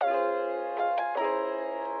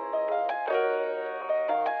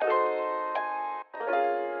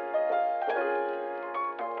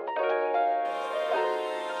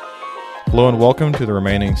Hello and welcome to the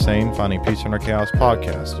Remaining Sane Finding Peace in Our Chaos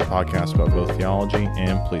podcast, a podcast about both theology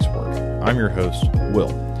and police work. I'm your host,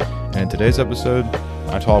 Will, and in today's episode,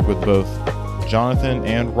 I talk with both Jonathan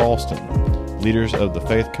and Ralston, leaders of the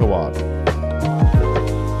Faith Co-op.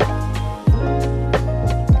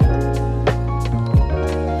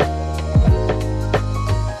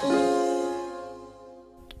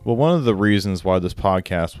 Well, one of the reasons why this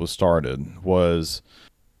podcast was started was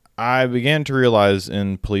I began to realize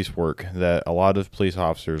in police work that a lot of police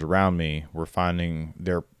officers around me were finding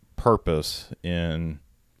their purpose in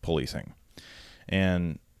policing.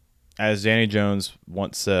 And as Danny Jones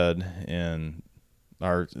once said in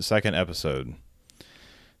our second episode,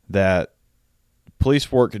 that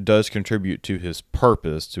police work does contribute to his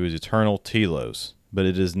purpose, to his eternal telos, but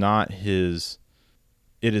it is not his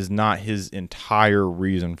entire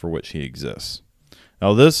reason for which he exists.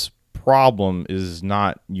 Now, this problem is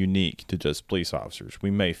not unique to just police officers. We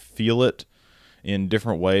may feel it in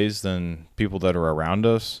different ways than people that are around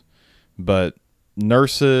us, but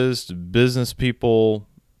nurses, business people,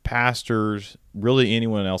 pastors, really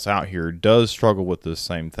anyone else out here does struggle with this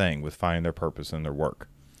same thing, with finding their purpose in their work.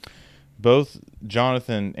 Both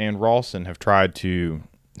Jonathan and Ralston have tried to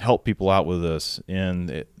help people out with this in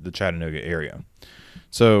the Chattanooga area.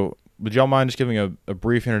 So would y'all mind just giving a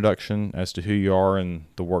brief introduction as to who you are and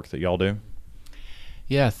the work that y'all do?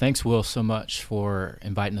 Yeah, thanks, Will, so much for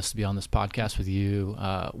inviting us to be on this podcast with you.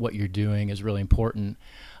 What you're doing is really important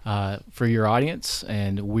for your audience,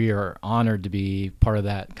 and we are honored to be part of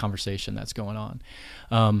that conversation that's going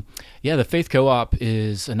on. The Faith Co-op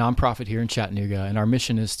is a nonprofit here in Chattanooga, and our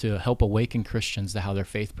mission is to help awaken Christians to how their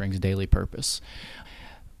faith brings daily purpose.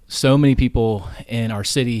 So many people in our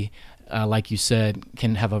city, like you said,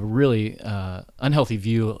 can have a really unhealthy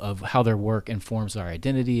view of how their work informs their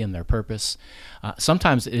identity and their purpose.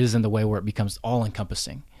 Sometimes it is in the way where it becomes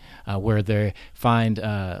all-encompassing, where they find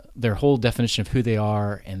their whole definition of who they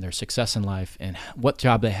are and their success in life and what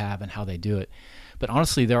job they have and how they do it. But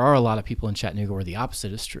honestly, there are a lot of people in Chattanooga where the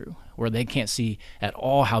opposite is true, where they can't see at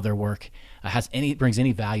all how their work brings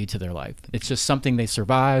any value to their life. It's just something they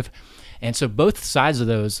survive. And so both sides of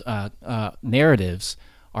those narratives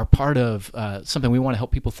are part of something we want to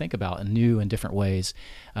help people think about in new and different ways.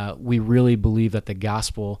 We really believe that the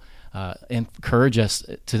gospel encourages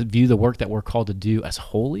us to view the work that we're called to do as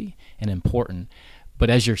holy and important. But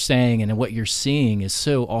as you're saying, and what you're seeing is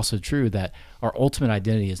so also true, that our ultimate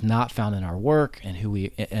identity is not found in our work and who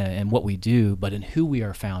we and what we do, but in who we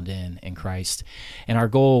are found in Christ. And our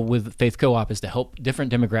goal with Faith Co-op is to help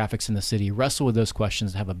different demographics in the city wrestle with those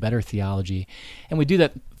questions, to have a better theology. And we do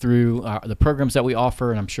that through the programs that we offer,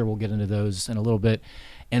 and I'm sure we'll get into those in a little bit.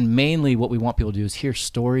 And mainly what we want people to do is hear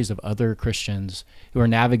stories of other Christians who are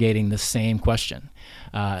navigating the same question.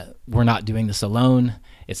 We're not doing this alone.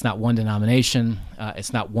 It's not one denomination.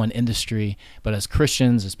 It's not one industry. But as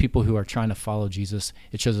Christians, as people who are trying to follow Jesus,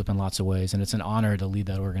 it shows up in lots of ways. And it's an honor to lead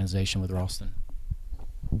that organization with Ralston.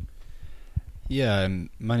 Yeah,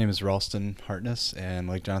 my name is Ralston Hartness, and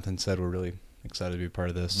like Jonathan said, we're really excited to be part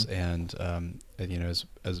of this. Mm-hmm. And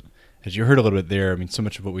as you heard a little bit there, I mean, so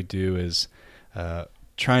much of what we do is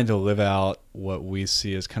trying to live out what we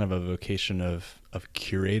see as kind of a vocation of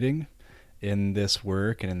curating in this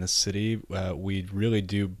work and in this city. We really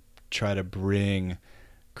do try to bring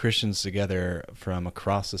Christians together from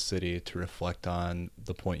across the city to reflect on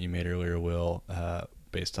the point you made earlier, Will,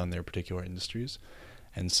 based on their particular industries.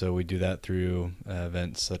 And so we do that through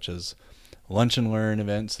events such as lunch and learn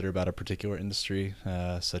events that are about a particular industry,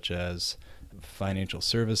 such as financial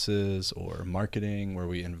services or marketing, where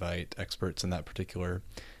we invite experts in that particular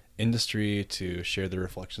industry to share their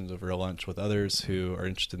reflections over a lunch with others who are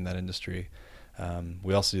interested in that industry.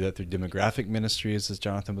 We also do that through demographic ministries, as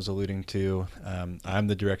Jonathan was alluding to. I'm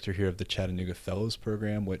the director here of the Chattanooga Fellows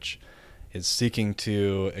Program, which is seeking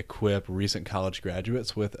to equip recent college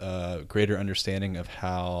graduates with a greater understanding of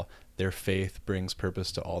how their faith brings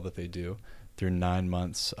purpose to all that they do through 9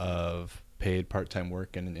 months of paid part-time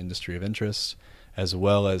work in an industry of interest, as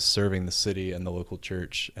well as serving the city and the local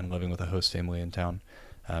church and living with a host family in town.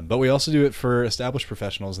 But we also do it for established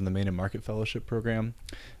professionals in the Main and Market Fellowship Program,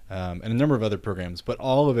 and a number of other programs. But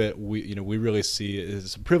all of it, we really see it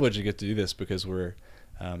as a privilege to get to do this, because we're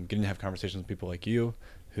getting to have conversations with people like you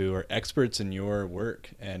who are experts in your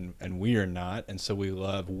work, and we are not. And so we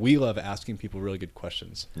love asking people really good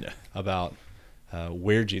questions about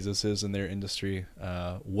where Jesus is in their industry,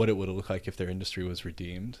 what it would look like if their industry was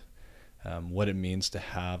redeemed, what it means to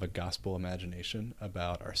have a gospel imagination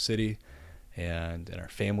about our city and in our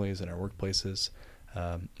families and our workplaces.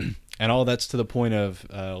 And all that's to the point of,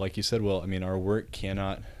 like you said, Will, I mean, our work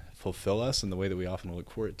cannot fulfill us in the way that we often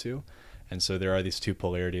look for it to. And so there are these two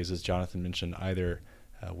polarities, as Jonathan mentioned. Either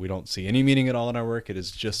we don't see any meaning at all in our work. It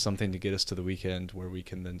is just something to get us to the weekend where we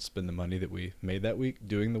can then spend the money that we made that week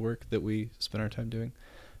doing the work that we spent our time doing.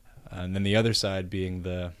 And then the other side being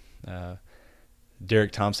the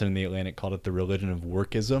Derek Thompson in The Atlantic called it the religion of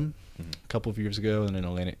workism a couple of years ago in an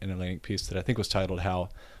Atlantic piece that I think was titled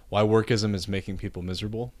Why Workism is Making People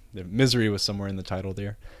Miserable. The misery was somewhere in the title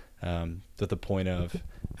there. That the point of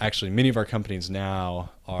actually many of our companies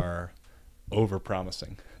now are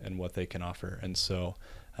over-promising in what they can offer. And so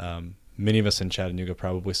many of us in Chattanooga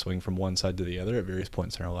probably swing from one side to the other at various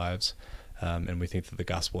points in our lives. And we think that the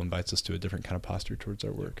gospel invites us to a different kind of posture towards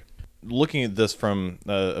our work. Looking at this from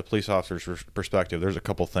a police officer's perspective, there's a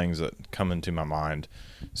couple things that come into my mind.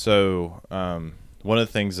 So one of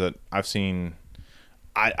the things that I've seen,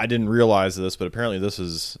 I didn't realize this, but apparently this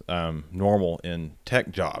is normal in tech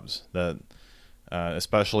jobs, that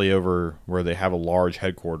especially over where they have a large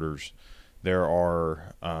headquarters, there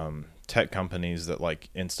are tech companies that, like,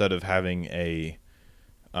 instead of having a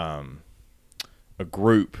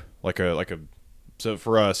group so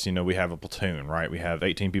for us, we have a platoon, right? We have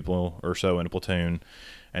 18 people or so in a platoon,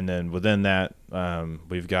 and then within that,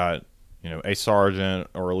 we've got a sergeant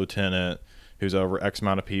or a lieutenant who's over X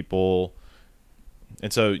amount of people,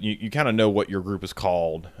 and so you kind of know what your group is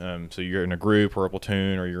called. So you're in a group or a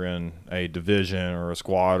platoon, or you're in a division or a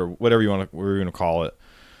squad or whatever you're going to call it.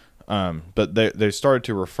 But they started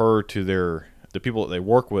to refer to the people that they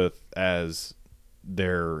work with as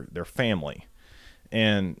their family,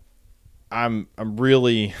 and I'm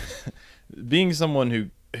really being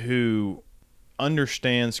someone who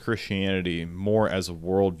understands Christianity more as a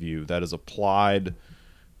worldview that is applied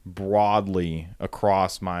broadly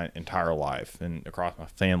across my entire life and across my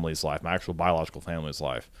family's life, my actual biological family's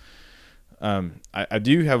life. I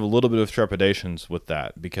do have a little bit of trepidations with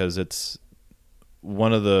that, because it's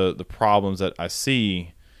one of the problems that I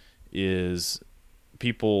see is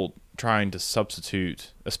people trying to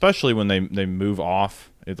substitute, especially when they move off.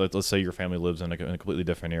 Let's say your family lives in a completely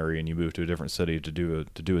different area and you move to a different city to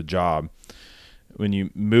do a job. When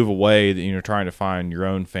you move away, you're trying to find your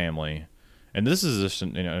own family. And this is just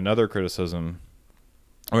another criticism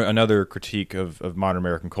or another critique of modern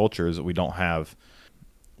American culture, is that we don't have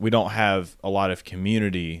a lot of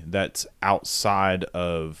community that's outside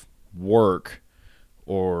of work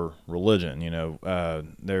or religion.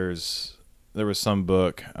 There was some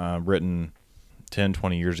book written 10,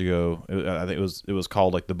 20 years ago. I think it was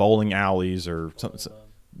called like The Bowling Alleys or something.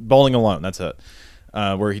 Bowling Alone, that's it.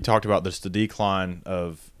 Where he talked about the decline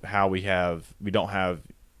of how we don't have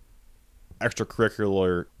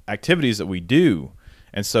extracurricular activities that we do.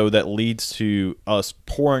 And so that leads to us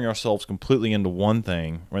pouring ourselves completely into one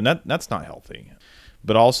thing. I mean, that's not healthy.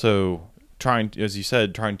 But also as you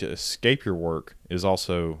said, trying to escape your work is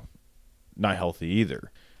also not healthy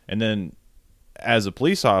either. And then as a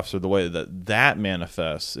police officer, the way that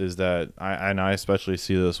manifests is that I especially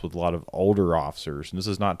see this with a lot of older officers, and this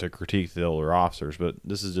is not to critique the older officers, but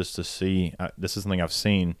this is just to see, this is something I've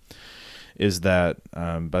seen, is that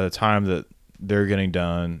by the time that they're getting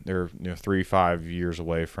done, they're 3-5 years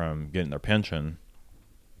away from getting their pension,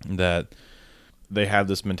 that they have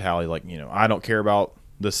this mentality like, I don't care about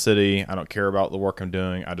this city, I don't care about the work I'm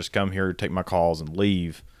doing, I just come here to take my calls and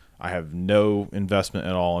leave. I have no investment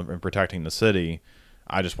at all in protecting the city.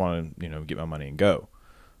 I just want to, get my money and go.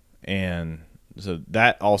 And so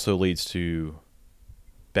that also leads to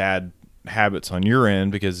bad habits on your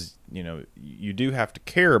end, because, you do have to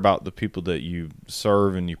care about the people that you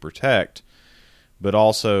serve and you protect. But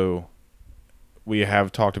also, we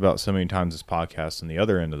have talked about so many times this podcast and the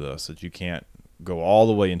other end of this, that you can't go all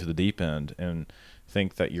the way into the deep end and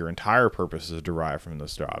think that your entire purpose is derived from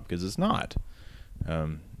this job, because it's not.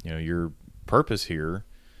 Your purpose here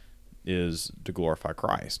is to glorify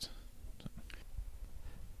Christ.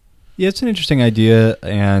 Yeah, it's an interesting idea,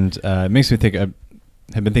 and it makes me think. I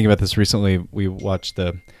have been thinking about this recently. We watched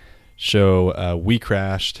the show We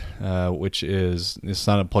Crashed, which it's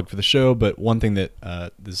not a plug for the show, but one thing that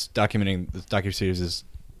this docuseries is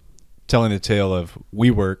telling the tale of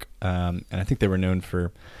WeWork, and I think they were known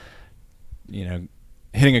for,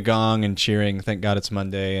 hitting a gong and cheering, thank God it's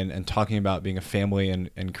Monday, and talking about being a family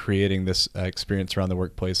and creating this experience around the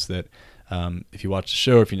workplace that, if you watch the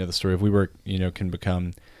show, if you know the story of WeWork, can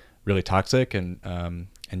become really toxic and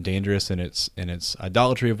dangerous in its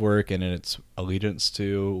idolatry of work and in its allegiance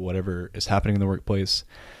to whatever is happening in the workplace.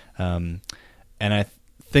 And I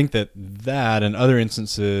think that and other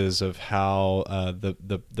instances of how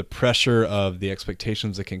the pressure of the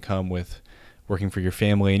expectations that can come with working for your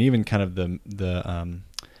family, and even kind of the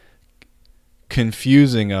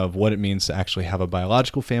confusing of what it means to actually have a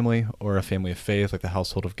biological family or a family of faith, like the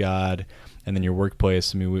household of God, and then your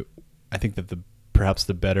workplace. I mean, I think that perhaps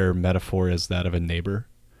the better metaphor is that of a neighbor,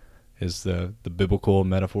 is the biblical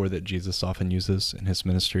metaphor that Jesus often uses in his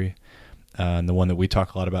ministry. And the one that we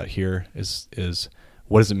talk a lot about here is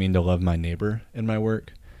what does it mean to love my neighbor in my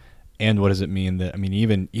work? And what does it mean that, I mean,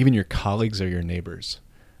 even your colleagues are your neighbors,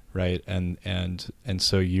 right? And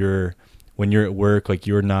so when you're at work, like,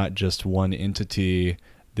 you're not just one entity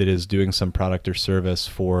that is doing some product or service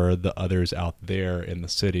for the others out there in the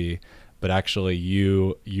city, but actually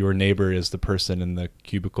your neighbor is the person in the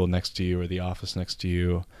cubicle next to you or the office next to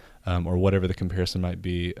you, or whatever the comparison might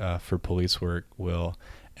be for police work, Will.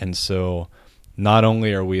 And so not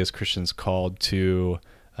only are we as Christians called to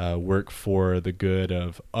work for the good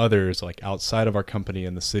of others, like outside of our company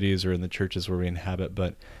in the cities or in the churches where we inhabit,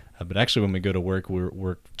 but actually when we go to work,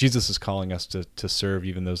 Jesus is calling us to serve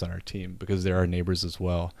even those on our team, because they're our neighbors as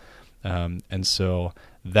well. And so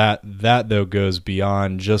that though goes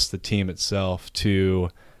beyond just the team itself to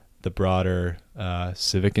the broader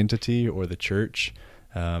civic entity or the church,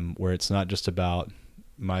 where it's not just about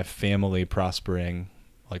my family prospering,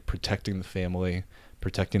 like protecting the family,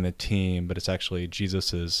 protecting the team, but it's actually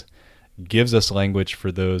Jesus gives us language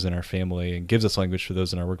for those in our family and gives us language for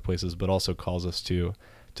those in our workplaces, but also calls us to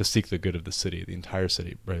seek the good of the city, the entire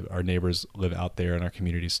city, right? Our neighbors live out there in our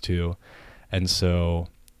communities too. And so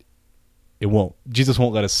Jesus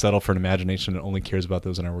won't let us settle for an imagination that only cares about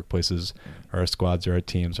those in our workplaces or our squads or our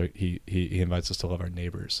teams. Or he invites us to love our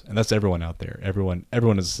neighbors. And that's everyone out there. Everyone is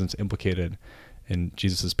in a sense implicated in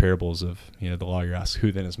Jesus' parables of, the lawyer asks,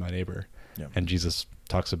 who then is my neighbor? Yeah. And Jesus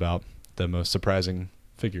talks about the most surprising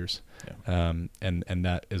figures. Yeah. And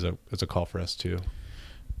that is a call for us too.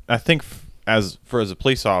 I think as a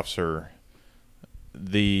police officer,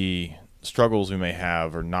 the struggles we may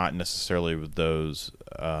have are not necessarily with those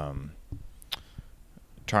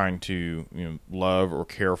trying to love or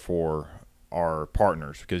care for our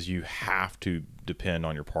partners, because you have to depend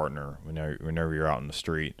on your partner whenever you're out in the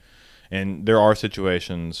street. And there are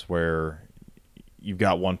situations where you've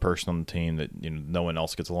got one person on the team that no one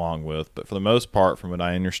else gets along with, but for the most part, from what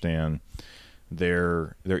I understand,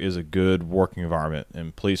 there is a good working environment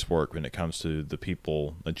in police work when it comes to the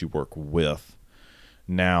people that you work with.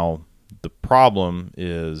 Now, the problem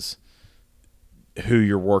is who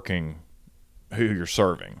you're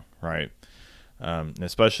serving, right?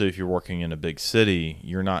 Especially if you're working in a big city,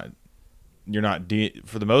 you're not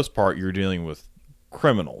for the most part, you're dealing with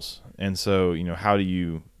criminals. And so, how do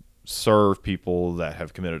you serve people that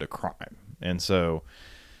have committed a crime? And so,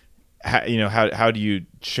 how do you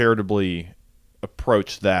charitably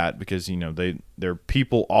approach that? Because, they're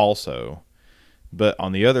people also, but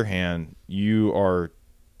on the other hand, you are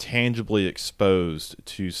tangibly exposed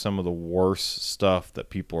to some of the worst stuff that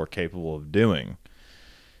people are capable of doing.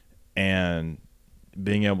 And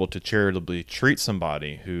being able to charitably treat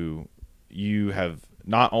somebody who you have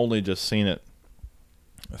not only just seen it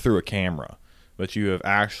through a camera, but you have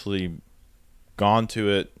actually gone to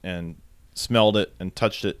it and smelled it and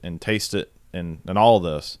touched it and tasted it and all of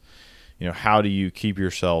this, how do you keep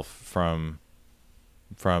yourself from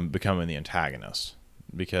becoming the antagonist?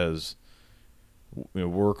 Because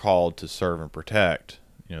we're called to serve and protect,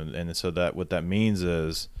 and so that what that means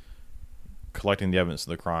is collecting the evidence of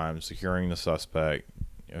the crime, securing the suspect,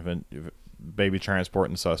 maybe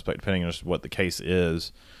transporting the suspect, depending on what the case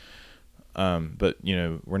is. But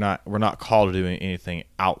we're not called to do anything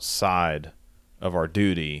outside of our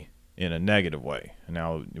duty in a negative way.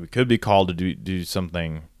 Now, we could be called to do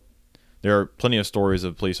something. There are plenty of stories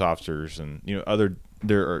of police officers and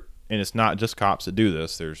and it's not just cops that do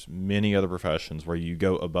this. There's many other professions where you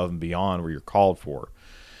go above and beyond where you're called for.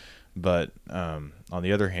 But on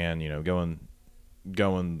the other hand,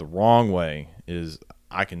 going the wrong way is,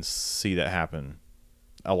 I can see that happen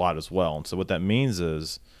a lot as well. And so what that means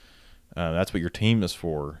is that's what your team is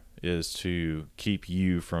for, is to keep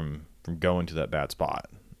you from going to that bad spot.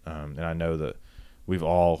 And I know that we've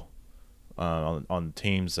all on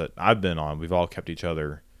teams that I've been on, we've all kept each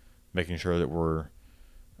other, making sure that we're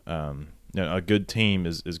a good team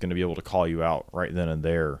is going to be able to call you out right then and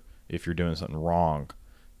there if you're doing something wrong,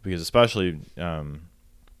 because especially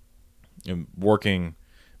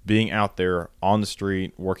being out there on the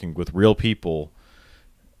street working with real people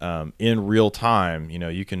in real time,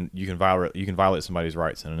 you can violate somebody's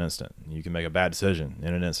rights in an instant. You can make a bad decision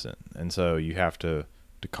in an instant, and so you have to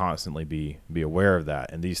constantly be aware of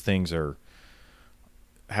that. And these things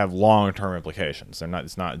have long-term implications.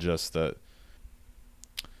 It's not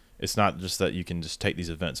just that you can just take these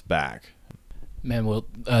events back. Man, well,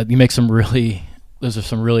 you make those are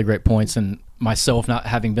some really great points. And myself not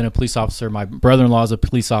having been a police officer, my brother-in-law is a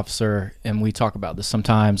police officer, and we talk about this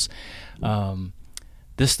sometimes.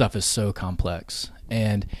 This stuff is so complex,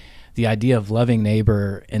 and the idea of loving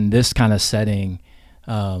neighbor in this kind of setting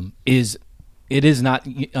is not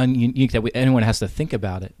unique that anyone has to think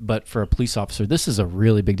about it. But for a police officer, this is a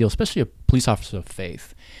really big deal, especially a police officer of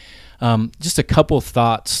faith. Just a couple of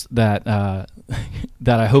thoughts that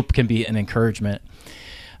that I hope can be an encouragement.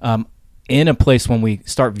 In a place when we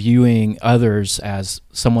start viewing others as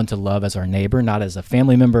someone to love as our neighbor, not as a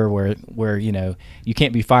family member where you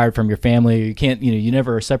can't be fired from your family, you can't, you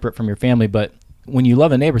never are separate from your family, but when you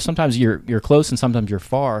love a neighbor, sometimes you're close and sometimes you're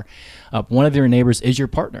far. One of your neighbors is your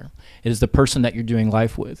partner. It is the person that you're doing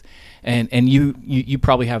life with. And you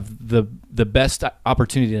probably have the best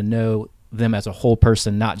opportunity to know them as a whole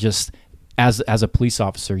person, not just as a police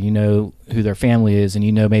officer. You know who their family is, and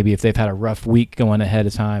you know maybe if they've had a rough week going ahead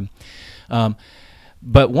of time.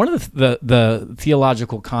 But one of the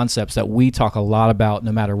theological concepts that we talk a lot about,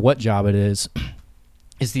 no matter what job it is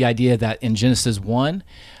the idea that in Genesis 1,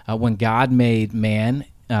 when God made man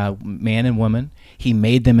and woman, he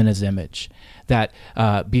made them in his image. That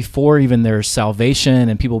before even there's salvation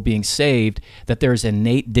and people being saved, that there's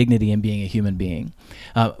innate dignity in being a human being.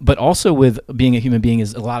 But also with being a human being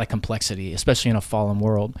is a lot of complexity, especially in a fallen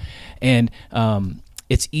world. And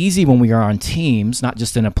it's easy when we are on teams, not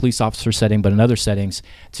just in a police officer setting, but in other settings,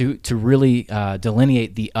 to really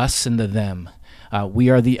delineate the us and the them. We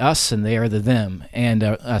are the us and they are the them.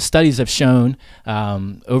 And studies have shown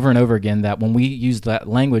over and over again that when we use that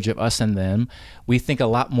language of us and them, we think a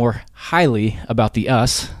lot more highly about the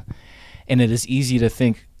us, and it is easy to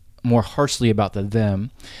think more harshly about the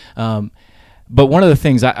them. But one of the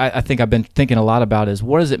things I think I've been thinking a lot about is,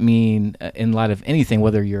 what does it mean in light of anything,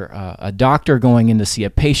 whether you're a doctor going in to see a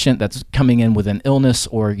patient that's coming in with an illness,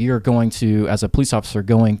 or you're going to, as a police officer,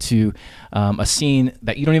 going to a scene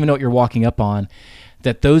that you don't even know what you're walking up on,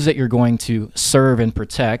 that those that you're going to serve and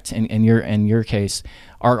protect, in your case,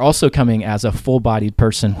 are also coming as a full-bodied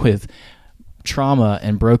person with trauma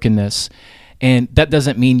and brokenness. And that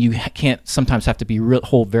doesn't mean you can't sometimes have to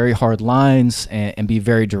hold very hard lines and be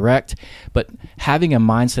very direct, but having a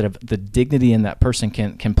mindset of the dignity in that person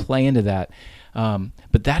can play into that.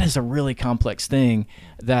 But that is a really complex thing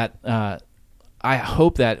that I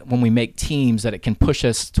hope that when we make teams that it can push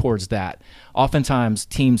us towards that. Oftentimes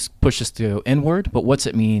teams push us to go inward, but what's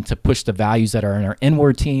it mean to push the values that are in our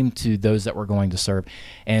inward team to those that we're going to serve?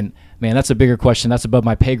 And man, that's a bigger question. That's above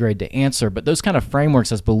my pay grade to answer. But those kind of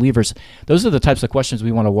frameworks as believers, those are the types of questions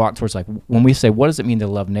we want to walk towards. Like when we say, what does it mean to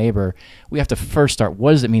love neighbor? We have to first start,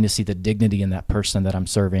 what does it mean to see the dignity in that person that I'm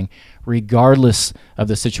serving, regardless of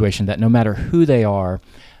the situation, that no matter who they are,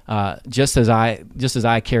 just as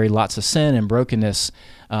I carry lots of sin and brokenness,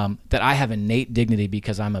 that I have innate dignity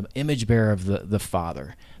because I'm an image bearer of the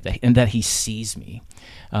Father, and that he sees me.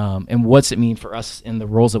 And what's it mean for us in the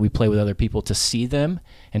roles that we play with other people to see them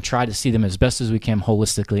and try to see them as best as we can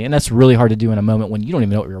holistically. And that's really hard to do in a moment when you don't even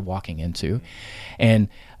know what you're walking into. And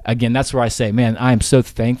again, that's where I say, man, I am so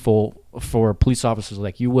thankful for police officers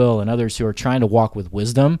like you, Will, and others who are trying to walk with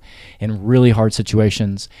wisdom in really hard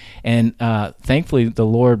situations. And thankfully, the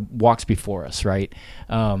Lord walks before us, right?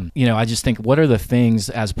 I just think, what are the things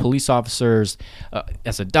as police officers,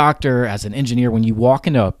 as a doctor, as an engineer, when you walk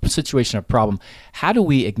into a situation of problem, how do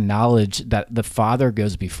we acknowledge that the Father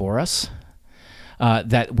goes before us,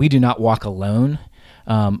 that we do not walk alone,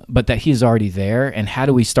 but that he is already there? And how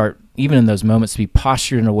do we start, even in those moments, to be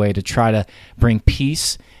postured in a way to try to bring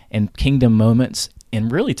peace and kingdom moments in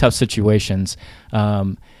really tough situations?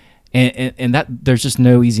 And that there's just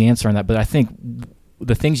no easy answer on that. But I think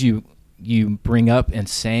the things you bring up and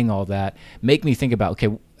saying all that make me think about, okay,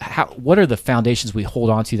 what are the foundations we hold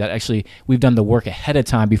on to that actually we've done the work ahead of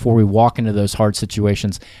time before we walk into those hard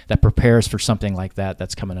situations that prepare us for something like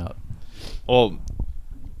that's coming up? Well,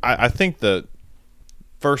 I think that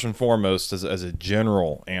first and foremost, as a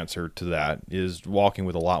general answer to that, is walking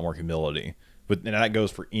with a lot more humility. And that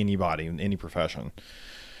goes for anybody in any profession.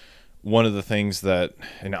 One of the things that,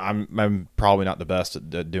 and I'm probably not the best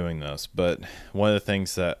at doing this, but one of the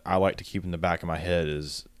things that I like to keep in the back of my head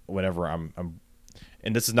is whenever I'm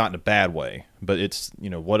and this is not in a bad way, but it's,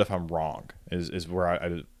 what if I'm wrong is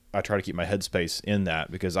where I try to keep my headspace in that,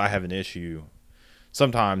 because I have an issue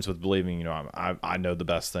sometimes with believing, I know the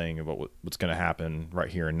best thing about what's going to happen right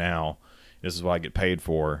here and now. This is what I get paid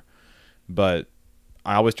for. But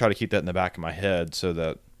I always try to keep that in the back of my head so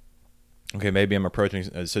that, okay, maybe I'm approaching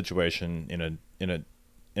a situation in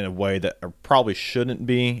a way that I probably shouldn't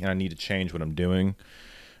be, and I need to change what I'm doing.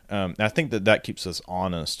 And I think that keeps us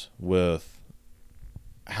honest with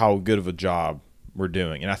how good of a job we're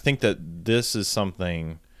doing. And I think that this is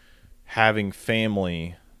something, having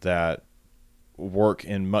family that work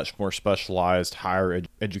in much more specialized, higher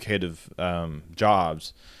educative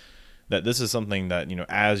jobs, that this is something that,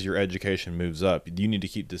 as your education moves up, you need to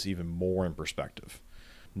keep this even more in perspective.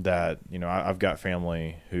 That, I've got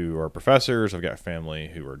family who are professors, I've got family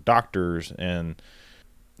who are doctors, and,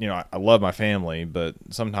 I love my family, but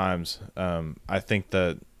sometimes I think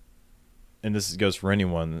that, and this goes for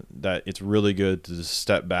anyone, that it's really good to just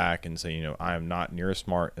step back and say, I am not near as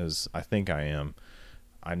smart as I think I am.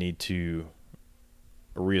 I need to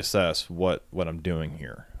reassess what I'm doing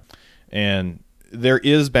here. And there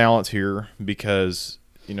is balance here because,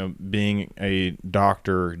 being a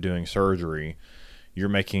doctor doing surgery, you're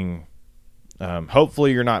making,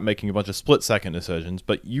 hopefully you're not making a bunch of split-second decisions,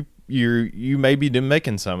 but you may be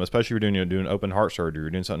making some, especially if you're doing open heart surgery, you're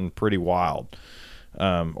doing something pretty wild.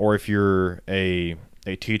 Or if you're a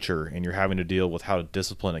teacher and you're having to deal with how to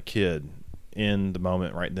discipline a kid in the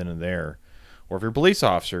moment right then and there. Or if you're a police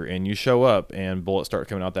officer and you show up and bullets start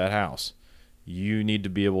coming out that house, you need to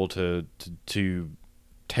be able to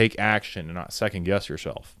take action and not second guess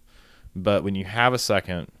yourself. But when you have a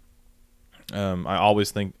second, I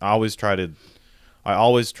always try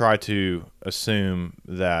to assume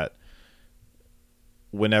that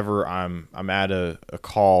whenever I'm at a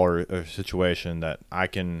call or a situation that I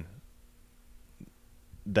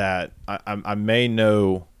may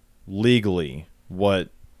know legally what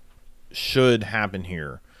should happen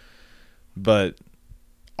here, but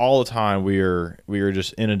all the time we are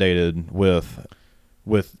just inundated with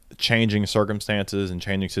changing circumstances and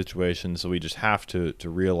changing situations, so we just have to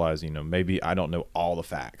realize, maybe I don't know all the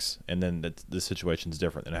facts, and then that the situation's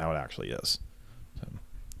different than how it actually is. So.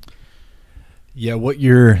 Yeah, what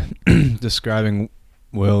you're describing,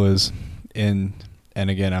 Will, is and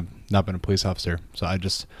again, I've not been a police officer, so I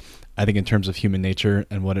think in terms of human nature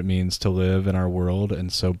and what it means to live in our world,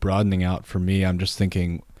 and so broadening out for me, I'm just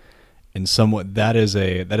thinking in somewhat that is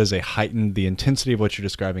a heightened, the intensity of what you're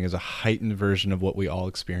describing is a heightened version of what we all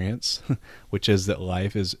experience, which is that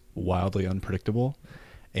life is wildly unpredictable.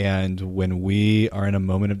 And when we are in a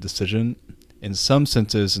moment of decision, in some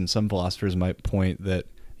senses, and some philosophers might point that,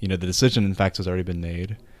 the decision in fact has already been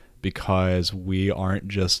made, because we aren't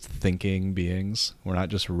just thinking beings. We're not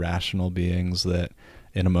just rational beings that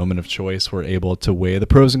in a moment of choice we're able to weigh the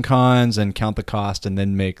pros and cons and count the cost and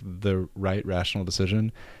then make the right rational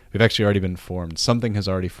decision. We've actually already been formed. Something has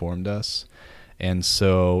already formed us. And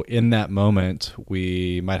so in that moment,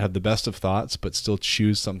 we might have the best of thoughts, but still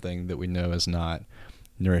choose something that we know is not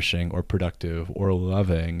nourishing or productive or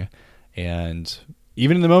loving. And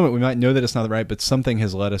even in the moment, we might know that it's not right, but something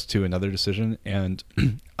has led us to another decision. And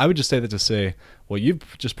I would just say that to say, what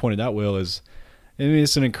you've just pointed out, Will, is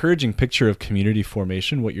it's an encouraging picture of community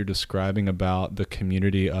formation, what you're describing about the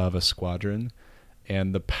community of a squadron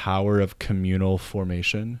and the power of communal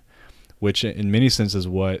formation, which in many senses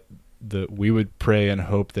what we would pray and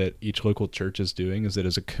hope that each local church is doing, is that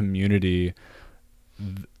as a community,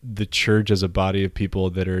 the church as a body of people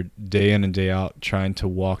that are day in and day out trying to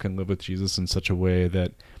walk and live with Jesus in such a way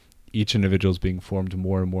that each individual is being formed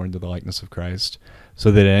more and more into the likeness of Christ,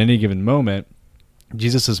 so that at any given moment,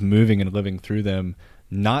 Jesus is moving and living through them,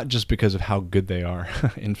 not just because of how good they are.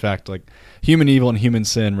 In fact, like human evil and human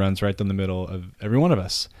sin runs right down the middle of every one of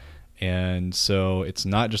us. And so it's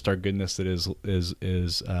not just our goodness that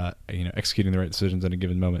is executing the right decisions in a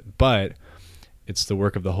given moment, but it's the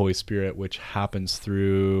work of the Holy Spirit, which happens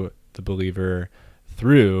through the believer,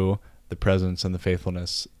 through the presence and the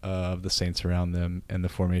faithfulness of the saints around them and the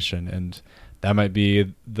formation. And that might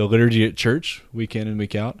be the liturgy at church week in and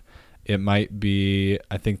week out. It might be,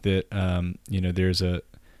 I think that,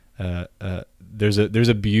 there's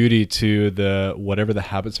a beauty to the, whatever the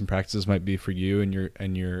habits and practices might be for you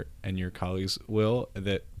and your colleagues, Will,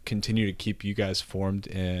 that continue to keep you guys formed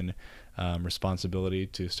in responsibility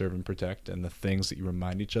to serve and protect, and the things that you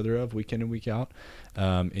remind each other of week in and week out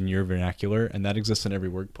in your vernacular. And that exists in every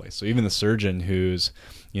workplace. So even the surgeon who's,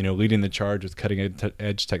 leading the charge with cutting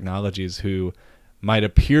edge technologies, who might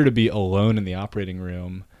appear to be alone in the operating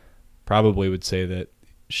room, probably would say that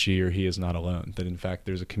she or he is not alone, that in fact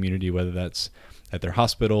there's a community, whether that's at their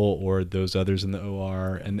hospital or those others in the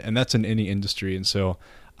OR, and that's in any industry. And so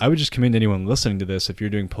I would just commend anyone listening to this, if you're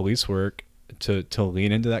doing police work, to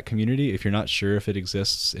lean into that community. If you're not sure if it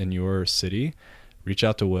exists in your city, reach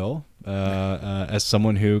out to Will as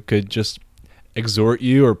someone who could just exhort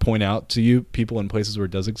you or point out to you people in places where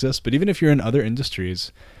it does exist. But even if you're in other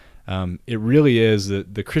industries, it really is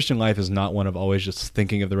that the Christian life is not one of always just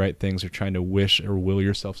thinking of the right things or trying to wish or will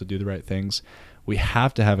yourself to do the right things. We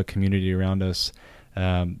have to have a community around us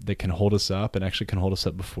that can hold us up and actually can hold us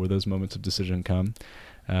up before those moments of decision come.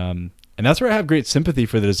 And that's where I have great sympathy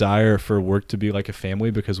for the desire for work to be like a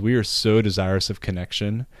family, because we are so desirous of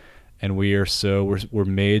connection, and we're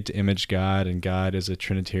made to image God, and God is a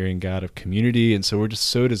Trinitarian God of community. And so we're just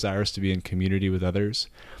so desirous to be in community with others.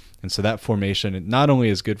 And so that formation, it not only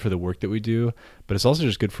is good for the work that we do, but it's also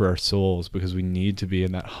just good for our souls, because we need to be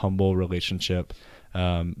in that humble relationship,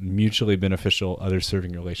 mutually beneficial, other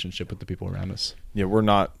serving relationship with the people around us. Yeah, we're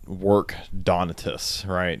not work Donatists,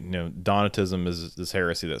 right? Donatism is this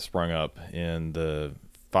heresy that sprung up in the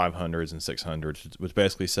 500s and 600s, which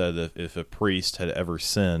basically said that if a priest had ever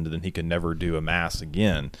sinned, then he could never do a mass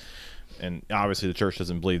again. And obviously the church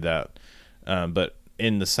doesn't believe that. But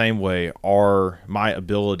in the same way, my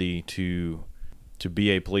ability to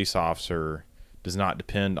be a police officer does not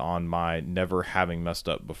depend on my never having messed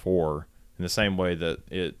up before. In the same way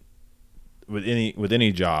that with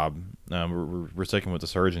any job, we're sticking with the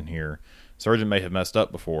surgeon here. Surgeon may have messed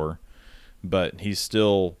up before, but he's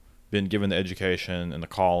still been given the education and the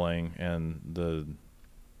calling and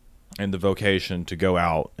the vocation to go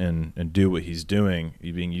out and do what he's doing.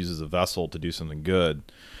 He's being used as a vessel to do something good.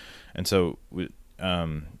 And so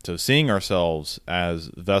so seeing ourselves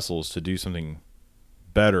as vessels to do something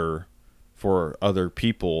better for other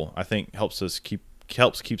people, I think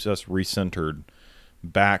keeps us recentered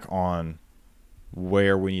back on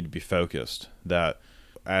where we need to be focused. That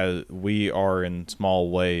as we are in small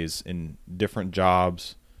ways in different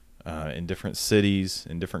jobs, in different cities,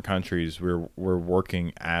 in different countries, we're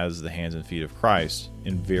working as the hands and feet of Christ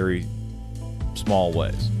in very small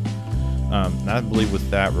ways. And I believe with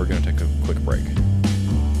that, we're going to take a quick break.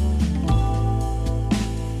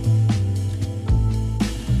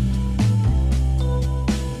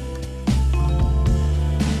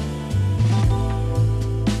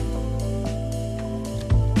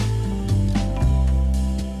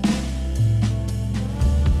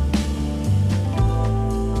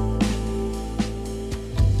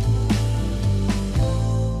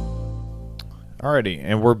 Alrighty,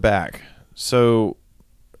 and we're back. So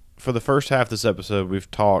for the first half of this episode, we've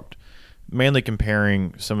talked mainly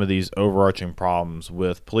comparing some of these overarching problems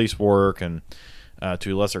with police work and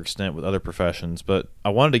to a lesser extent with other professions. But I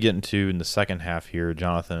wanted to get into, in the second half here,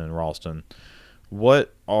 Jonathan and Ralston,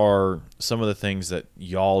 what are some of the things that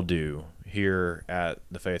y'all do here at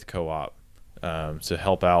the Faith Co-op to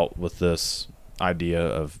help out with this idea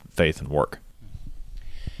of faith and work?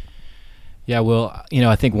 Yeah, well,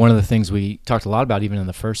 I think one of the things we talked a lot about even in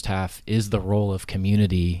the first half is the role of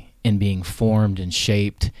community in being formed and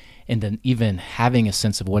shaped, and then even having a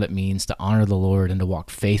sense of what it means to honor the Lord and to walk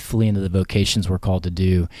faithfully into the vocations we're called to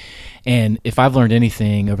do. And if I've learned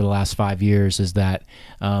anything over the last 5 years is that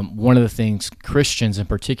one of the things Christians in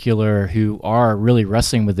particular who are really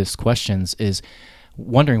wrestling with these questions is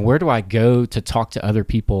wondering, where do I go to talk to other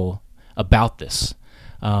people about this?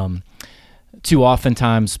 Too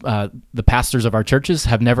oftentimes, the pastors of our churches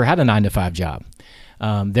have never had a 9-to-5 job.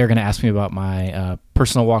 They're going to ask me about my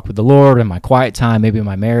personal walk with the Lord and my quiet time, maybe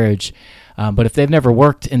my marriage. But if they've never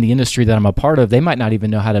worked in the industry that I'm a part of, they might not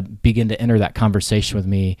even know how to begin to enter that conversation with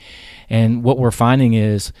me. And what we're finding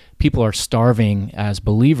is people are starving as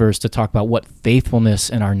believers to talk about what faithfulness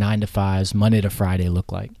in our 9-to-5s, Monday to Friday,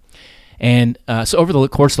 look like. And so over the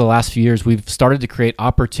course of the last few years, we've started to create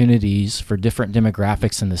opportunities for different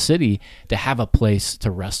demographics in the city to have a place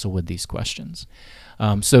to wrestle with these questions.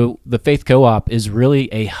 So the Faith Co-op is really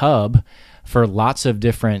a hub for lots of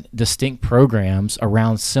different distinct programs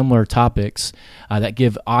around similar topics that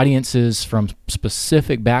give audiences from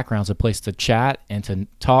specific backgrounds a place to chat and to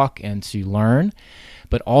talk and to learn,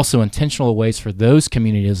 but also intentional ways for those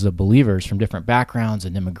communities of believers from different backgrounds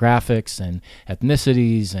and demographics and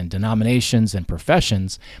ethnicities and denominations and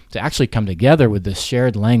professions to actually come together with this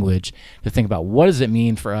shared language to think about what does it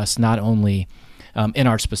mean for us not only in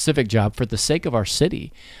our specific job for the sake of our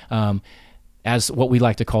city, as what we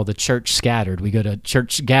like to call the church scattered. We go to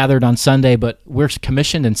church gathered on Sunday, but we're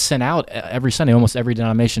commissioned and sent out every Sunday. Almost every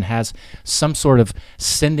denomination has some sort of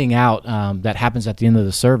sending out that happens at the end of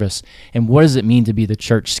the service. And what does it mean to be the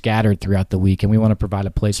church scattered throughout the week? And we want to provide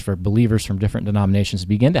a place for believers from different denominations to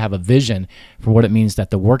begin to have a vision for what it means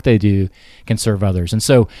that the work they do can serve others. And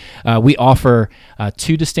so we offer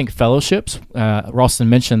 2 distinct fellowships. Ralston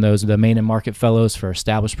mentioned those, the Main and Market Fellows for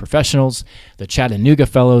established professionals, the Chattanooga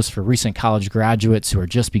Fellows for recent college graduates who are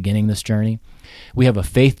just beginning this journey. We have a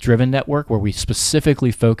faith-driven network where we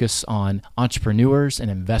specifically focus on entrepreneurs and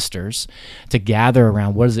investors to gather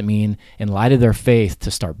around what does it mean in light of their faith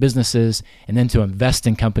to start businesses and then to invest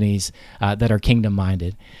in companies that are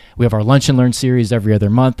kingdom-minded. We have our Lunch and Learn series every other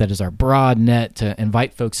month that is our broad net to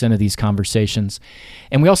invite folks into these conversations.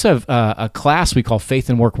 And we also have a class we call Faith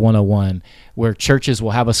and Work 101, where churches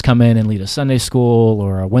will have us come in and lead a Sunday school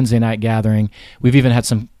or a Wednesday night gathering. We've even had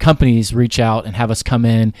some companies reach out and have us come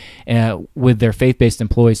in with their faith-based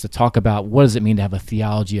employees to talk about what does it mean to have a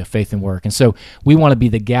theology of faith and work. And so we want to be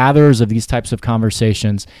the gatherers of these types of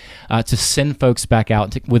conversations to send folks back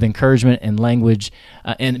out with encouragement and language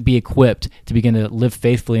and be equipped to begin to live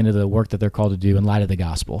faithfully into the work that they're called to do in light of the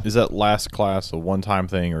gospel. Is that last class a one-time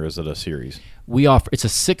thing, or is it a series? We offer, it's a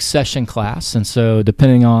 6-session class, and so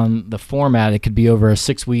depending on the format, it could be over a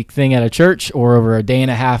 6-week thing at a church or over a day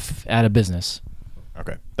and a half at a business.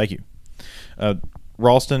 Okay, thank you.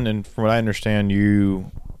 Ralston, and from what I understand,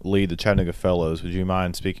 you lead the Chattanooga Fellows. Would you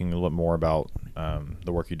mind speaking a little bit more about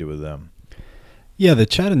the work you do with them? Yeah, the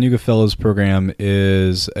Chattanooga Fellows program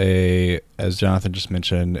is as Jonathan just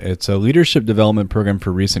mentioned, it's a leadership development program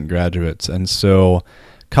for recent graduates. And so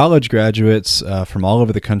college graduates from all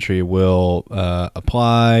over the country will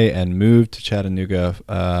apply and move to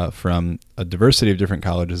Chattanooga from a diversity of different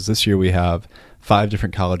colleges. This year we have 5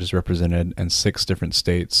 different colleges represented and 6 different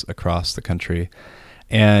states across the country.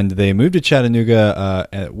 And they moved to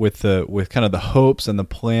Chattanooga with kind of the hopes and the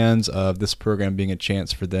plans of this program being a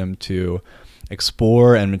chance for them to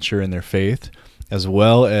explore and mature in their faith, as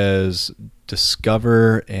well as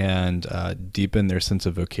discover and deepen their sense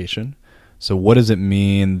of vocation. So what does it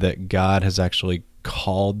mean that God has actually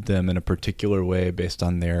called them in a particular way based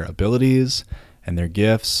on their abilities and their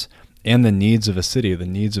gifts and the needs of a city, the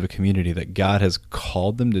needs of a community, that God has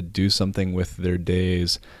called them to do something with their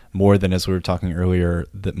days more than, as we were talking earlier,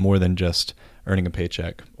 that more than just earning a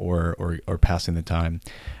paycheck or passing the time.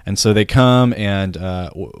 And so they come, and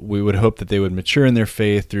we would hope that they would mature in their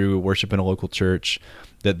faith through worship in a local church,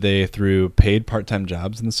 that they, through paid part-time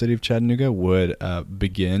jobs in the city of Chattanooga, would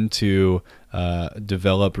begin to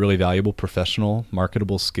develop really valuable professional,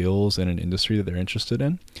 marketable skills in an industry that they're interested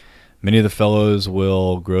in. Many of the fellows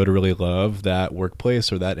will grow to really love that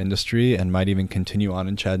workplace or that industry and might even continue on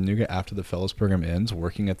in Chattanooga after the fellows program ends,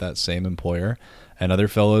 working at that same employer. And other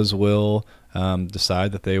fellows will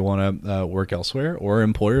decide that they want to work elsewhere, or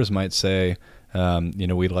employers might say,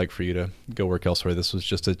 we'd like for you to go work elsewhere. This was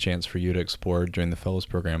just a chance for you to explore during the fellows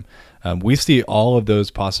program. We see all of those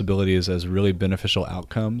possibilities as really beneficial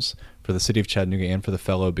outcomes for the city of Chattanooga and for the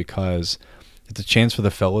fellow, because it's a chance for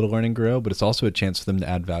the fellow to learn and grow, but it's also a chance for them to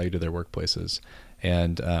add value to their workplaces.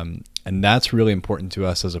 And that's really important to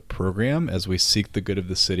us as a program, as we seek the good of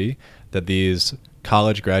the city, that these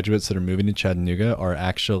college graduates that are moving to Chattanooga are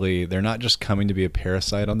actually, they're not just coming to be a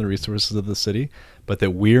parasite on the resources of the city, but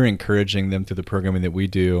that we're encouraging them through the programming that we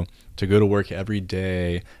do to go to work every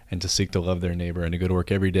day and to seek to love their neighbor, and to go to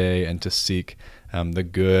work every day and to seek the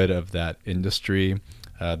good of that industry,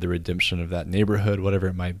 the redemption of that neighborhood, whatever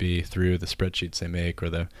it might be, through the spreadsheets they make or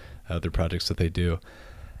the other projects that they do.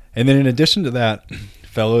 And then in addition to that,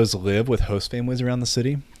 fellows live with host families around the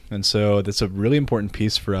city. And so that's a really important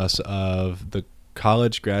piece for us of the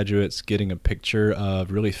college graduates getting a picture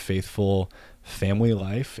of really faithful family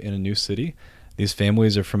life in a new city. These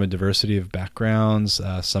families are from a diversity of backgrounds.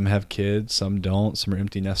 Some have kids, some don't. Some are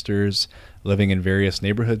empty nesters living in various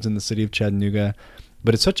neighborhoods in the city of Chattanooga.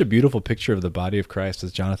 But it's such a beautiful picture of the body of Christ,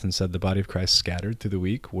 as Jonathan said, the body of Christ scattered through the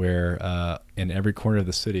week, where in every corner of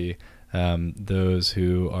the city, those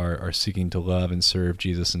who are seeking to love and serve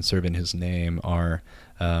Jesus and serve in his name are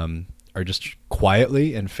just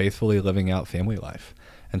quietly and faithfully living out family life.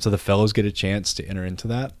 And so the fellows get a chance to enter into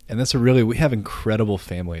that. And we have incredible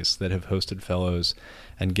families that have hosted fellows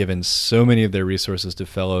and given so many of their resources to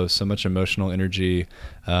fellows, so much emotional energy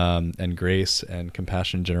and grace and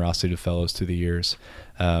compassion and generosity to fellows through the years.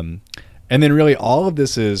 And then really all of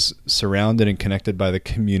this is surrounded and connected by the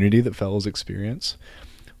community that fellows experience.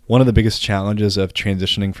 One of the biggest challenges of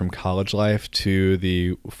transitioning from college life to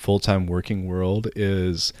the full-time working world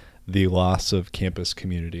is the loss of campus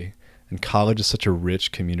community. And college is such a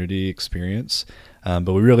rich community experience,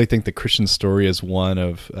 but we really think the Christian story is one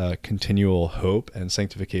of continual hope and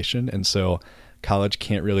sanctification. And so college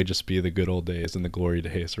can't really just be the good old days and the glory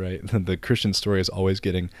days, right? The Christian story is always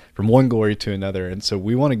getting from one glory to another. And so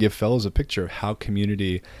we want to give fellows a picture of how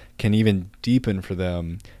community can even deepen for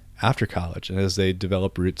them after college and as they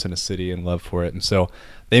develop roots in a city and love for it. And so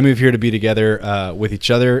they move here to be together with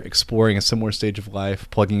each other, exploring a similar stage of life,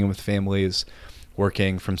 plugging in with families,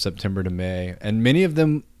 working from September to May. And many of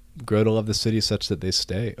them grow to love the city such that they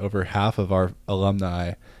stay. Over half of our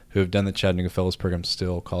alumni who have done the Chattanooga Fellows Program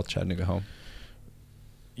still call Chattanooga home.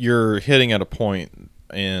 You're hitting at a point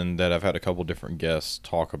in that I've had a couple different guests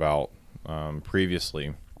talk about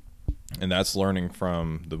previously, and that's learning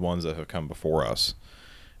from the ones that have come before us.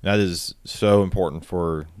 That is so important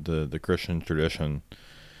for the Christian tradition.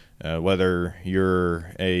 Whether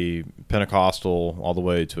you're a Pentecostal all the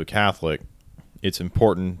way to a Catholic, it's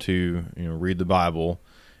important to read the Bible.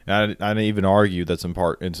 And I'd even argue it's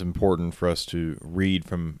important for us to read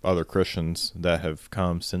from other Christians that have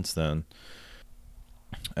come since then.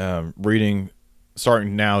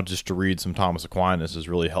 Starting now just to read some Thomas Aquinas has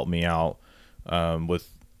really helped me out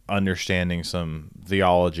with understanding some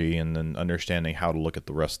theology and then understanding how to look at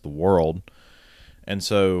the rest of the world. And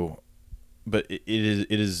so, but it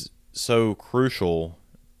is so crucial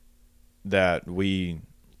that we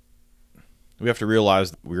have to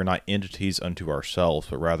realize that we're not entities unto ourselves,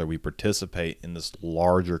 but rather we participate in this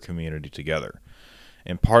larger community together.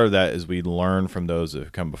 And part of that is we learn from those that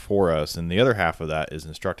have come before us, and the other half of that is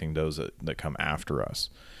instructing those that come after us.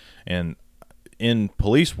 And in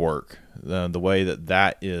police work, the way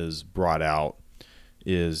that is brought out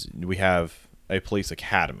is we have a police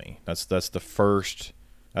academy. That's the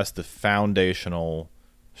foundational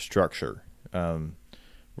structure.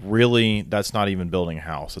 Really, that's not even building a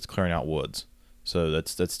house. It's clearing out woods. So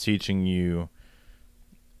that's teaching you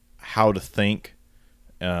how to think,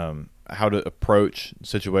 how to approach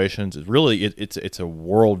situations. It's really it's a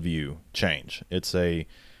worldview change. It's a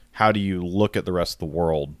how do you look at the rest of the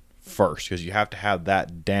world first, because you have to have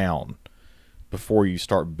that down before you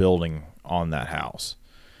start building on that house.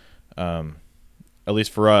 At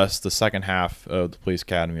least for us, the second half of the police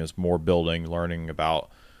academy is more building, learning about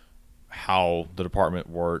how the department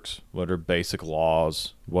works, what are basic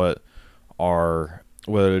laws, what are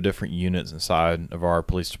the different units inside of our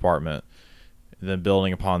police department. And then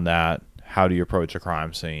building upon that, how do you approach a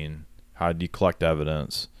crime scene? How do you collect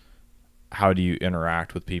evidence? How do you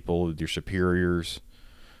interact with people, with your superiors?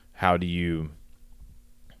 How do you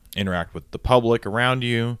interact with the public around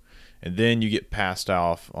you? And then you get passed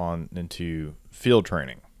off on into field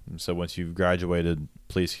training. And so once you've graduated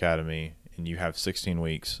police academy and you have 16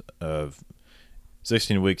 weeks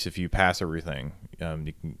if you pass everything,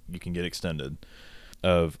 you can get extended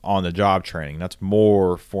of on the job training. That's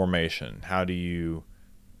more formation.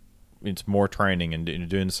 It's more training and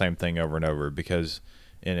doing the same thing over and over, because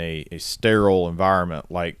in a sterile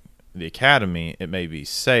environment like the academy, it may be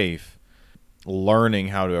safe learning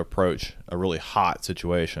how to approach a really hot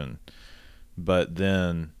situation, but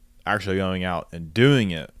then actually going out and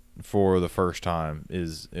doing it for the first time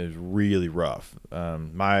is really rough.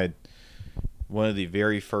 One of the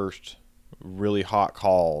very first really hot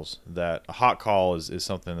calls, that a hot call is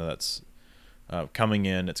something that's coming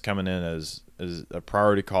in. It's coming in as a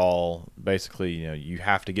priority call. Basically, you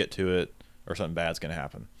have to get to it or something bad's going to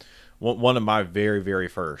happen. One of my very, very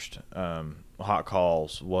first hot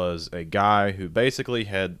calls was a guy who basically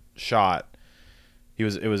had shot. It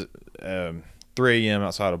was 3 a.m.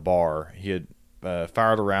 outside a bar. He had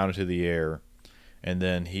fired a round into the air, and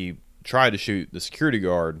then he tried to shoot the security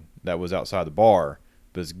guard that was outside the bar,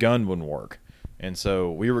 but his gun wouldn't work. And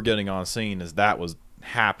so we were getting on scene as that was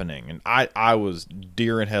happening, and I was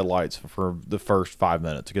deer in headlights for the first 5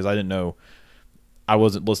 minutes, because I didn't know. I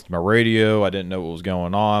wasn't listening to my radio. I didn't know what was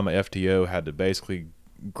going on. My FTO had to basically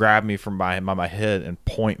grab me from my head and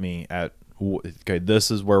point me at, okay, this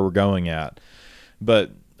is where we're going at.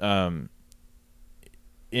 But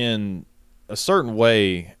in a certain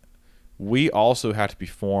way, we also have to be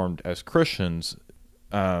formed as Christians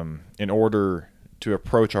in order to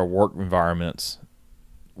approach our work environments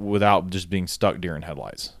without just being stuck deer in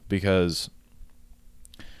headlights. Because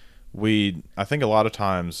I think a lot of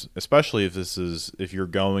times, especially if you're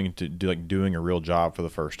going to doing a real job for the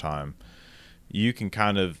first time, you can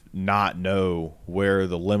kind of not know where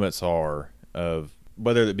the limits are of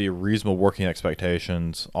whether it be reasonable working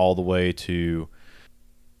expectations all the way to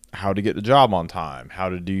how to get the job on time, how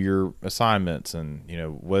to do your assignments, and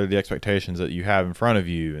what are the expectations that you have in front of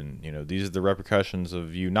you, and these are the repercussions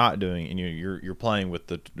of you not doing, and you're playing with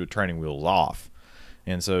the training wheels off.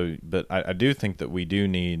 And so, but I do think that we do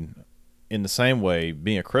need, in the same way,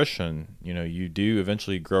 being a Christian, you do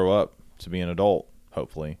eventually grow up to be an adult,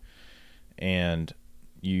 hopefully, and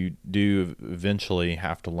you do eventually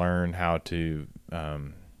have to learn how to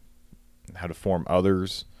form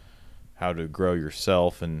others, how to grow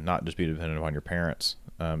yourself, and not just be dependent upon your parents,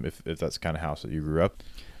 if that's the kind of house that you grew up.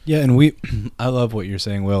 Yeah, and I love what you're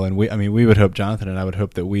saying, Will, and we would hope, Jonathan and I would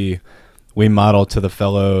hope that we model to the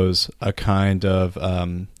fellows a kind of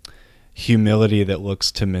humility that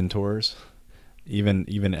looks to mentors,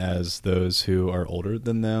 even as those who are older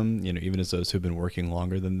than them, even as those who've been working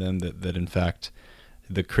longer than them, that in fact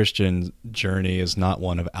the Christian journey is not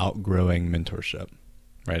one of outgrowing mentorship,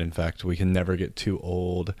 right? In fact, we can never get too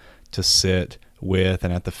old to sit with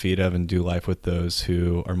and at the feet of and do life with those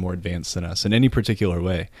who are more advanced than us in any particular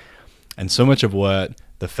way. And so much of what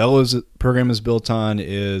the Fellows program is built on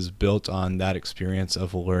that experience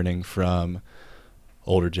of learning from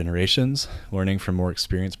older generations, learning from more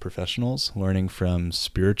experienced professionals, learning from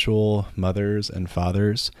spiritual mothers and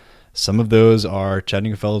fathers. Some of those are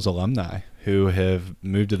Chattanooga Fellows alumni who have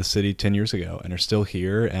moved to the city 10 years ago and are still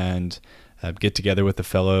here and get together with the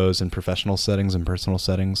fellows in professional settings and personal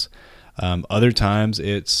settings. Other times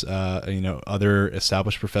it's, other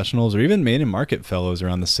established professionals or even main and market fellows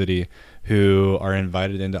around the city who are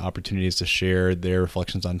invited into opportunities to share their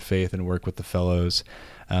reflections on faith and work with the fellows.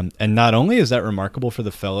 And not only is that remarkable for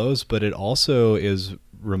the fellows, but it also is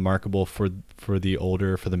remarkable for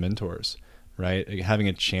the mentors, right? Having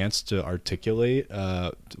a chance to articulate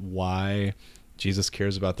why Jesus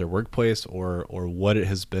cares about their workplace or what it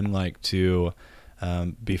has been like to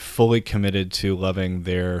be fully committed to loving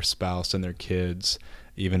their spouse and their kids,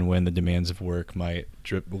 even when the demands of work might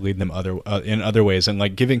lead them in other ways. And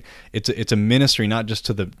like it's a ministry not just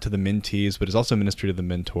to the mentees, but it's also a ministry to the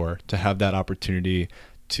mentor to have that opportunity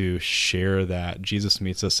to share that Jesus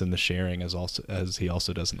meets us in the sharing as he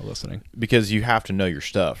also does in the listening. Because you have to know your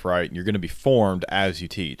stuff, right? You're going to be formed as you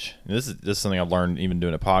teach. And this is something I've learned even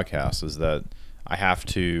doing a podcast, is that I've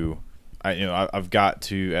got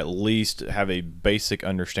to at least have a basic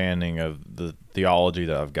understanding of the theology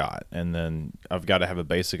that I've got, and then I've got to have a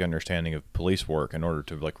basic understanding of police work in order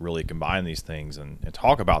to like really combine these things and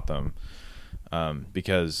talk about them,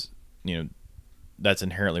 because that's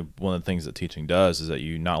inherently one of the things that teaching does, is that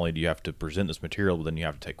you not only do you have to present this material, but then you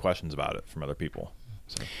have to take questions about it from other people.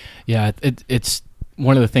 So. Yeah, it's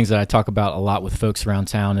one of the things that I talk about a lot with folks around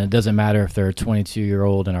town, and it doesn't matter if they're a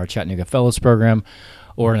 22-year-old in our Chattanooga Fellows program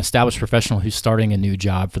or an established professional who's starting a new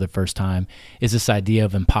job for the first time, is this idea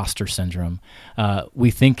of imposter syndrome.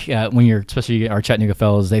 We think when you're, especially our Chattanooga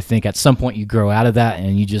Fellows, they think at some point you grow out of that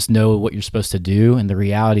and you just know what you're supposed to do. And the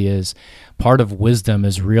reality is part of wisdom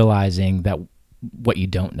is realizing that what you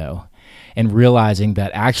don't know, and realizing that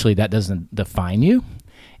actually that doesn't define you.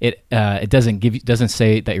 It doesn't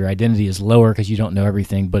say that your identity is lower because you don't know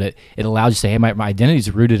everything, but it allows you to say, hey, my identity is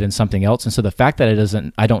rooted in something else. And so the fact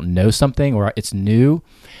that I don't know something or it's new,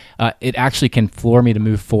 it actually can floor me to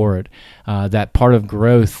move forward. That part of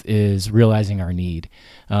growth is realizing our need.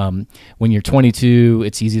 When you're 22,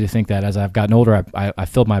 it's easy to think that as I've gotten older, I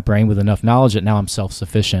filled my brain with enough knowledge that now I'm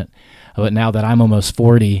self-sufficient. But now that I'm almost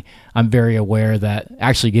 40, I'm very aware that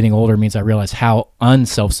actually getting older means I realize how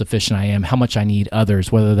unself-sufficient I am, how much I need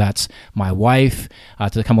others, whether that's my wife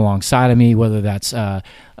to come alongside of me, whether that's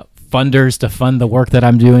funders to fund the work that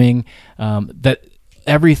I'm doing, that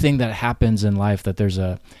everything that happens in life,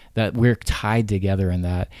 that we're tied together in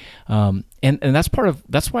that. And that's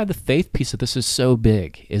why the faith piece of this is so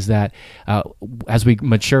big, is that as we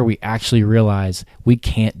mature, we actually realize we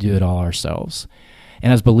can't do it all ourselves.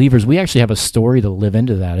 And as believers, we actually have a story to live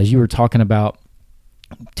into that. As you were talking about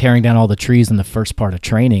tearing down all the trees in the first part of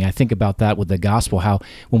training, I think about that with the gospel, how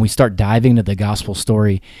when we start diving into the gospel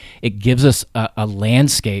story, it gives us a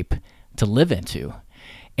landscape to live into.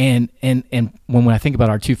 And when I think about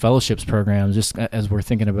our two fellowships programs, just as we're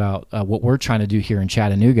thinking about what we're trying to do here in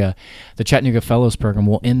Chattanooga, the Chattanooga Fellows program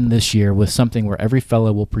will end this year with something where every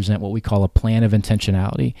fellow will present what we call a plan of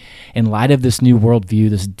intentionality. In light of this new worldview,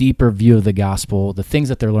 this deeper view of the gospel, the things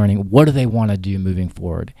that they're learning, what do they want to do moving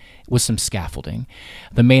forward, with some scaffolding.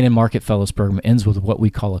 The Main and Market Fellows program ends with what we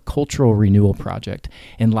call a cultural renewal project.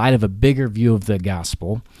 In light of a bigger view of the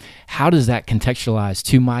gospel, how does that contextualize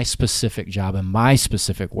to my specific job and my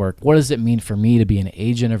specific work? What does it mean for me to be an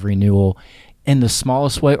agent of renewal in the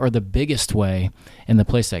smallest way or the biggest way in the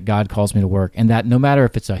place that God calls me to work? And that no matter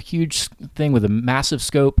if it's a huge thing with a massive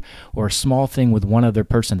scope or a small thing with one other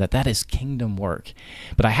person, that is kingdom work.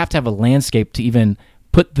 But I have to have a landscape to even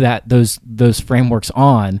put those frameworks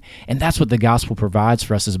on, and that's what the gospel provides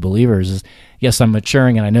for us as believers. Is yes, I'm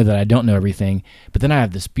maturing and I know that I don't know everything, but then I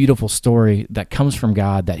have this beautiful story that comes from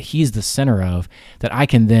God that He's the center of, that I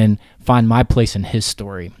can then find my place in His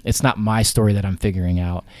story. It's not my story that I'm figuring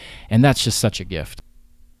out, and that's just such a gift.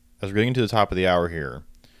 As we're getting to the top of the hour here,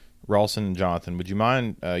 Ralston and Jonathan, would you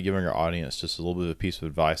mind giving our audience just a little bit of a piece of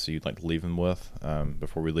advice that you'd like to leave them with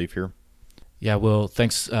before we leave here? Yeah, well,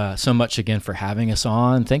 thanks so much again for having us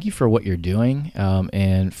on. Thank you for what you're doing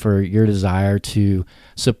and for your desire to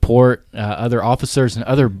support other officers and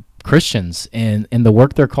other Christians in the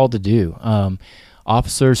work they're called to do.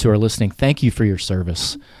 Officers who are listening, thank you for your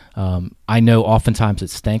service. I know oftentimes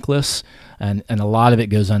it's thankless, and a lot of it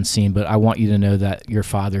goes unseen, but I want you to know that your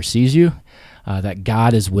Father sees you, that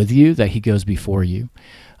God is with you, that he goes before you.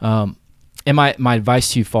 And my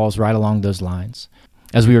advice to you falls right along those lines.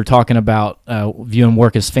 As we were talking about viewing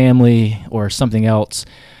work as family or something else,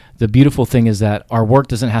 the beautiful thing is that our work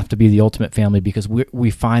doesn't have to be the ultimate family, because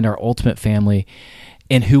we find our ultimate family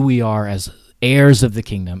in who we are as heirs of the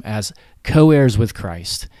kingdom, as co-heirs with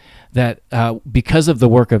Christ, that because of the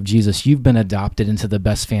work of Jesus, you've been adopted into the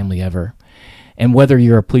best family ever. And whether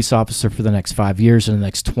you're a police officer for the next 5 years or the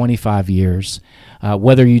next 25 years,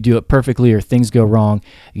 whether you do it perfectly or things go wrong,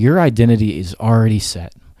 your identity is already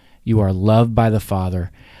set. You are loved by the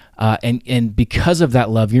Father. And because of that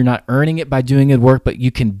love, you're not earning it by doing good work, but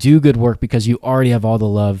you can do good work because you already have all the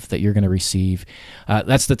love that you're going to receive.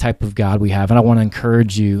 That's the type of God we have, and I want to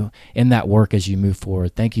encourage you in that work as you move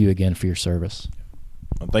forward. Thank you again for your service.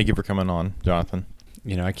 Well, thank you for coming on, Jonathan.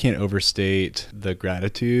 I can't overstate the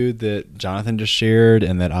gratitude that Jonathan just shared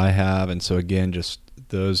and that I have. And so again, just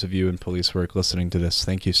those of you in police work listening to this,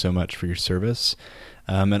 thank you so much for your service.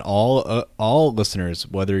 And all listeners,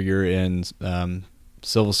 whether you're in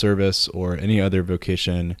civil service or any other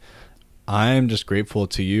vocation, I'm just grateful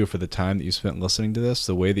to you for the time that you spent listening to this,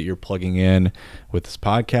 the way that you're plugging in with this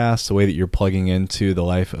podcast, the way that you're plugging into the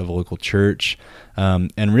life of a local church.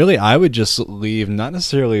 And really, I would just leave not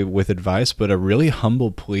necessarily with advice, but a really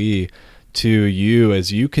humble plea to you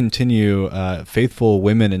as you continue, faithful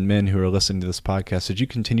women and men who are listening to this podcast, as you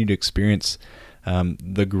continue to experience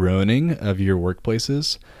the groaning of your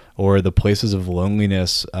workplaces or the places of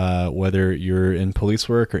loneliness, whether you're in police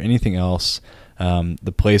work or anything else,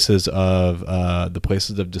 the places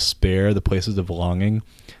of despair, the places of longing.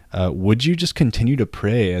 Would you just continue to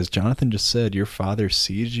pray? As Jonathan just said, your Father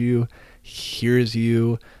sees you, hears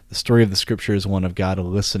you. The story of the Scripture is one of God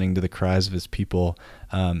listening to the cries of his people.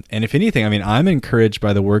 And if anything, I'm encouraged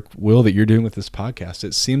by the work, Will, that you're doing with this podcast.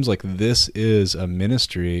 It seems like this is a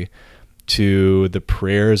ministry to the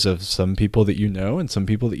prayers of some people that you know and some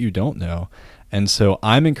people that you don't know. And so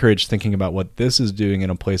I'm encouraged thinking about what this is doing in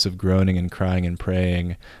a place of groaning and crying and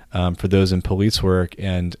praying for those in police work.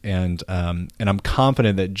 And I'm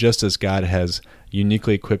confident that just as God has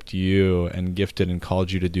uniquely equipped you and gifted and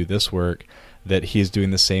called you to do this work, that he's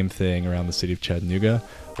doing the same thing around the city of Chattanooga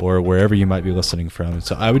or wherever you might be listening from. And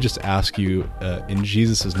so I would just ask you in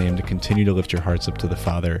Jesus' name to continue to lift your hearts up to the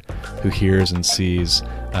Father who hears and sees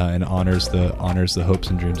and honors the hopes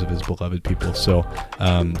and dreams of his beloved people. So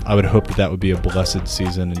I would hope that would be a blessed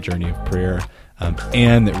season and journey of prayer,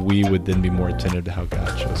 and that we would then be more attentive to how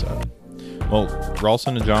God shows up. Well,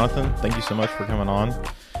 Ralston and Jonathan, thank you so much for coming on.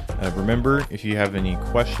 Remember, if you have any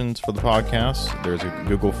questions for the podcast, there's a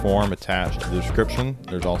Google form attached to the description.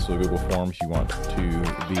 There's also a Google form if you want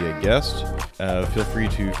to be a guest. Feel free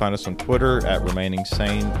to find us on Twitter at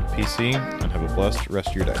RemainingSanePC, and have a blessed rest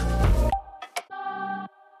of your day.